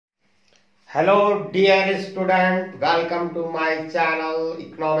Hello dear student, welcome to my channel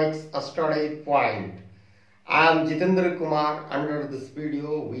Economics Study Point. I am Jitendra Kumar. Under this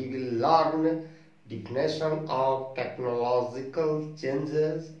video we will learn definition of technological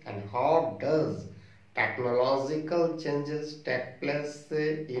changes and how does technological changes take place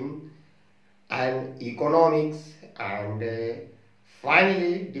in an economics and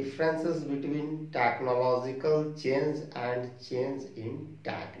finally differences between technological change and change in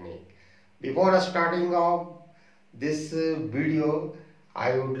technique. Before starting off this video,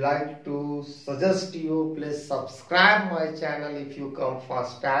 I would like to suggest you please subscribe my channel if you come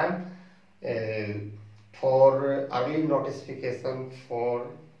first time for early notification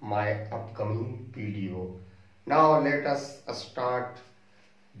for my upcoming video. Now let us start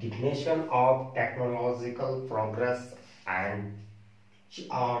definition of technological progress and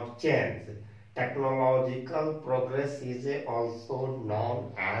or change. Technological progress is also known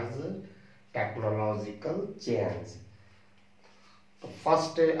as technological change.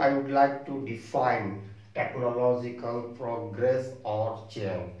 First, I would like to define technological progress or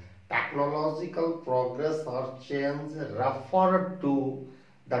change. Technological progress or change refer to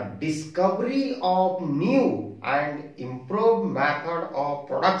the discovery of new and improved method of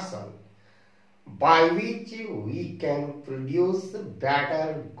production by which we can produce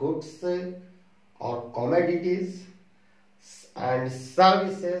better goods or commodities and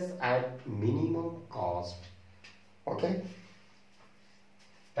services at minimum cost. Okay,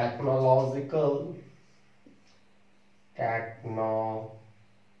 technological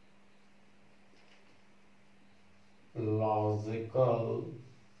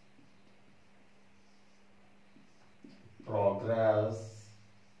progress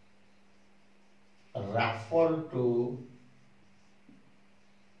refer to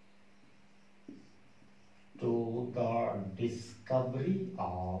the discovery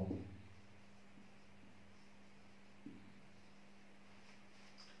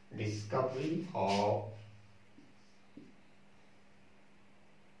of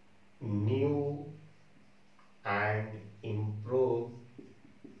new and improved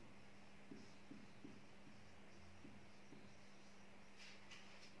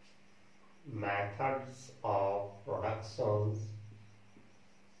methods of productions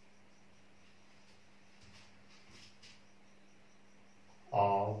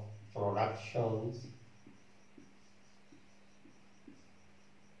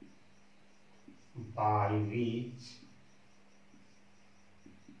by which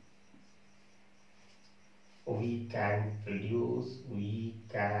we can produce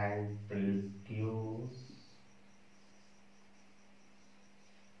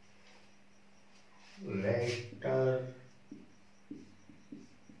later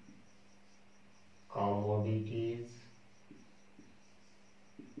commodities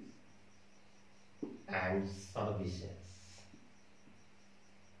and services.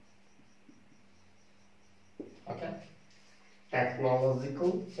 Okay,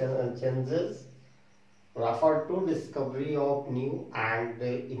 technological changes refer to discovery of new and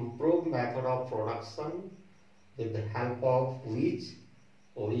improved method of production with the help of which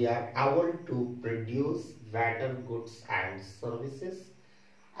we are able to produce better goods and services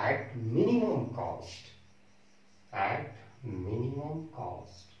at minimum cost.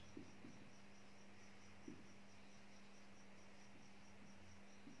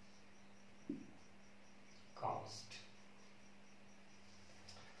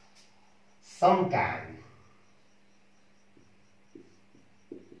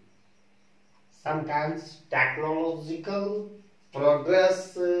 Sometimes technological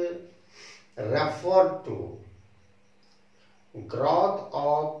progress refer to growth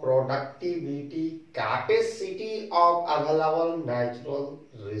of productivity capacity of available natural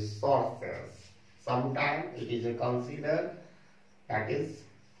resources. Sometimes it is considered that is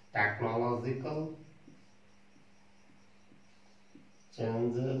technological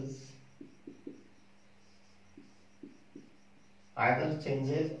changes, either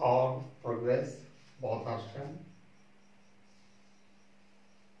changes or progress, both are same,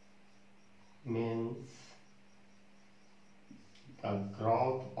 means the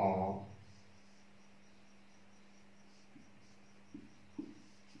growth of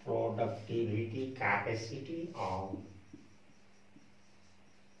productivity capacity of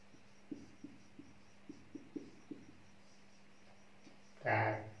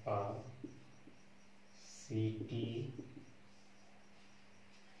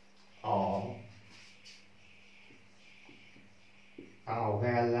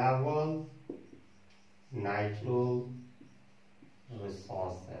available natural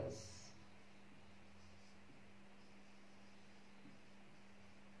resources.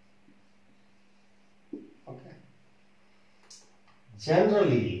 Okay.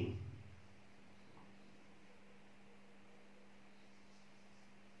 Generally,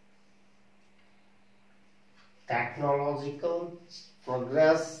 technological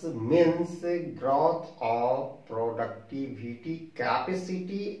progress means growth of productivity,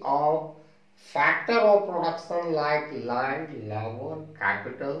 capacity of factor of production like land, labor,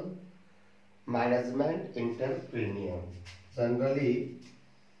 capital, management, entrepreneur. Generally,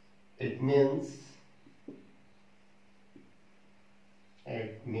 it means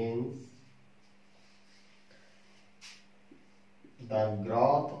the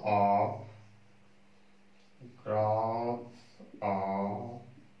growth of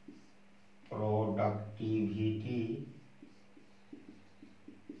productivity,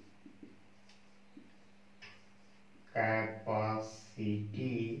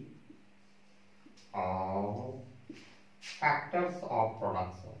 capacity of factors of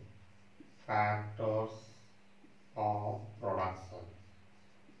production,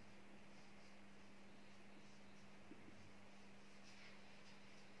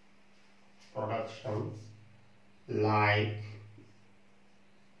 productions like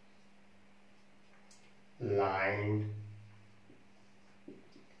land,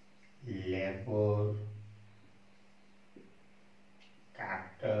 labor,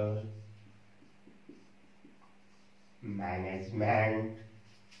 capital, management,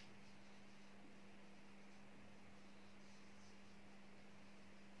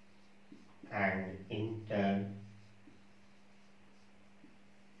 and entrepreneur.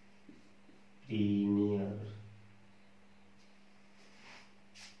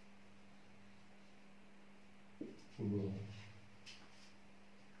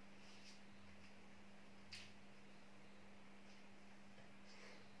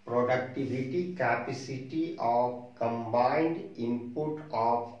 Productivity, capacity of combined input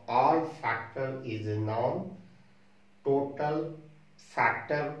of all factor is known total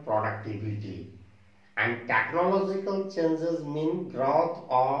factor productivity, and technological changes mean growth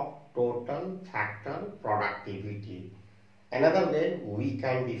of total factor productivity. Another way we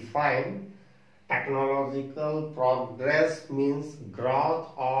can define technological progress means growth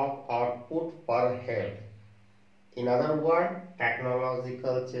of output per head. In other words,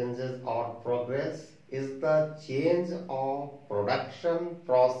 technological changes or progress is the change of production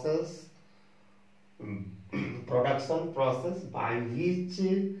process by which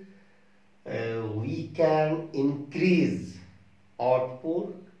we can increase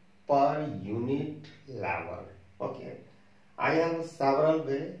output per unit level. Okay, I have several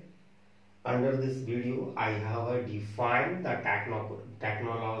ways. Under this video, I have defined the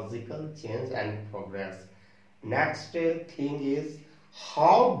technological change and progress. Next thing is,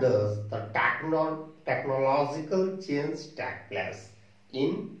 how does the technological change take place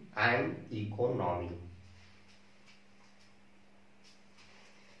in an economy?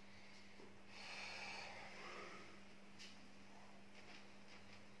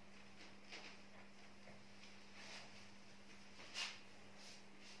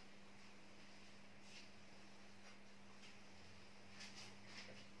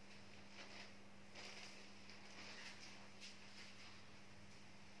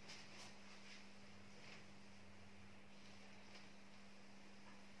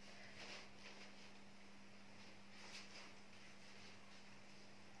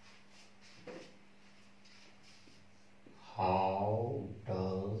 How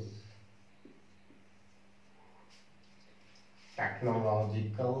does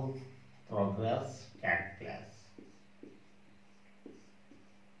technological progress take place?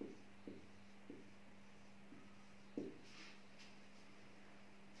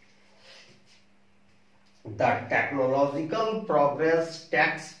 The technological progress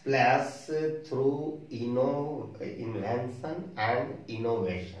takes place through invention and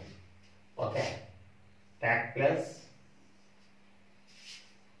innovation. Okay, take place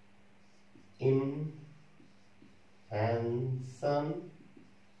invention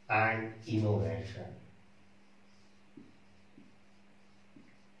and innovation.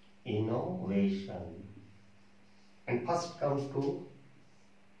 And first comes to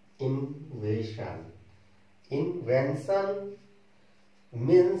innovation. Invention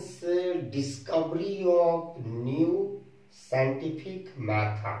means discovery of new scientific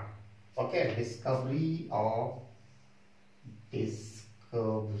method. Okay, discoveries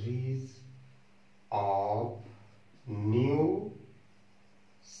of new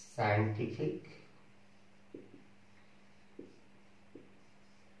scientific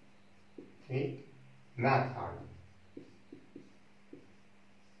method.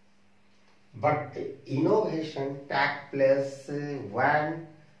 But innovation takes place when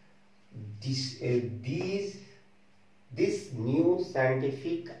This new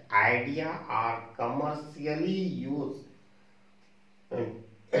scientific idea are commercially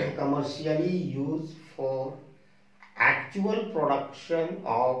used for actual production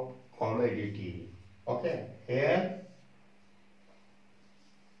of commodity. Okay, here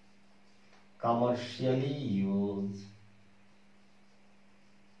commercially use.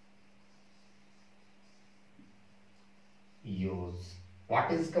 What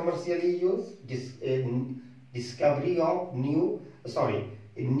is commercially used? Discovery of new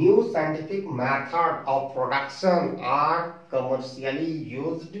scientific method of production are commercially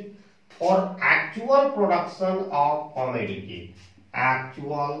used for actual production of commodity.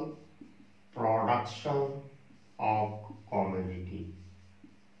 Actual production of commodity.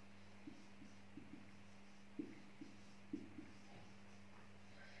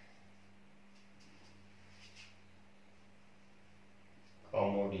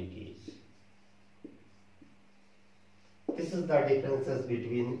 Commodities. This is the differences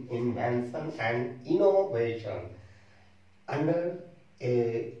between invention and innovation. Under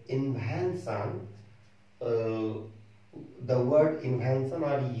invention, the word invention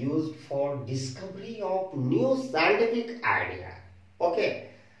are used for discovery of new scientific idea. Okay,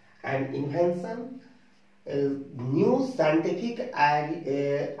 and invention, new scientific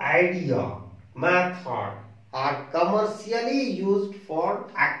idea, method are commercially used for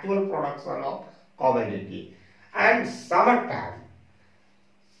actual production of commodity. And sometimes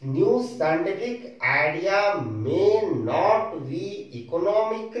new scientific idea may not be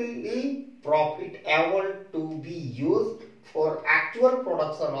economically profitable to be used for actual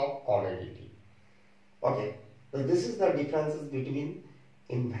production of commodity. Okay, so this is the differences between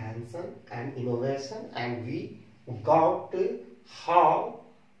invention and innovation, and we got how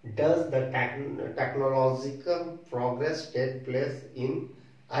does the technological progress take place in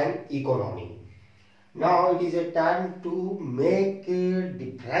an economy. Now it is a time to make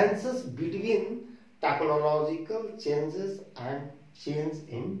differences between technological changes and change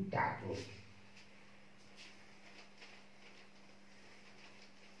in technique.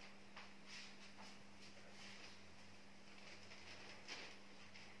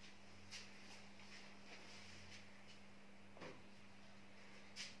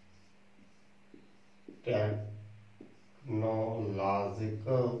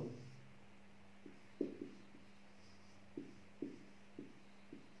 Technological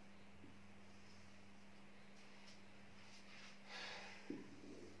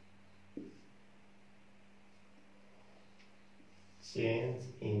change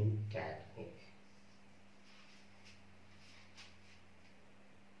in technique.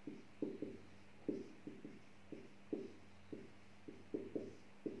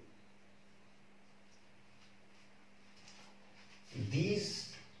 These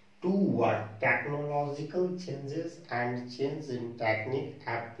two words, technological changes and change in technique,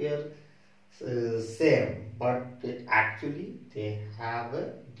 appear same, but actually they have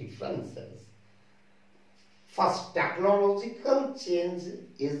differences. First, technological change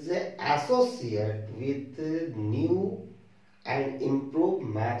is associated with new and improved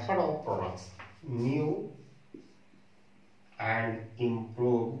method of production. New and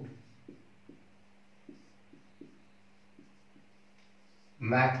improved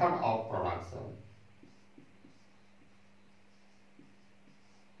method of production.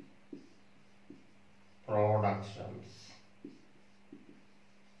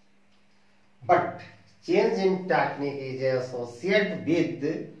 But change in technique is associated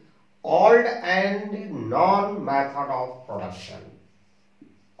with old and non method of production.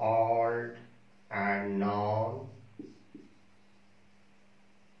 Old and non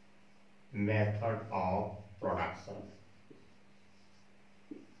method of production.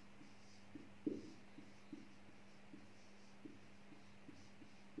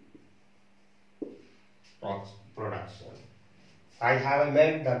 I have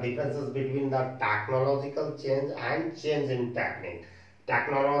made the differences between the technological change and change in technique.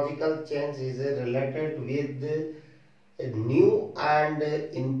 Technological change is related with new and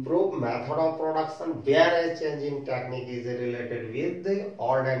improved method of production, whereas change in technique is related with the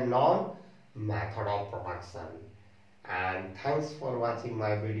old and non method of production. And thanks for watching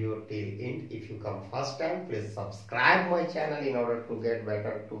my video till end. If you come first time, please subscribe my channel in order to get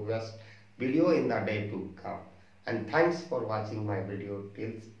better to best video in the day to come. And thanks for watching my video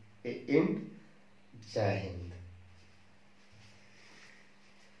till end. Jai Hind.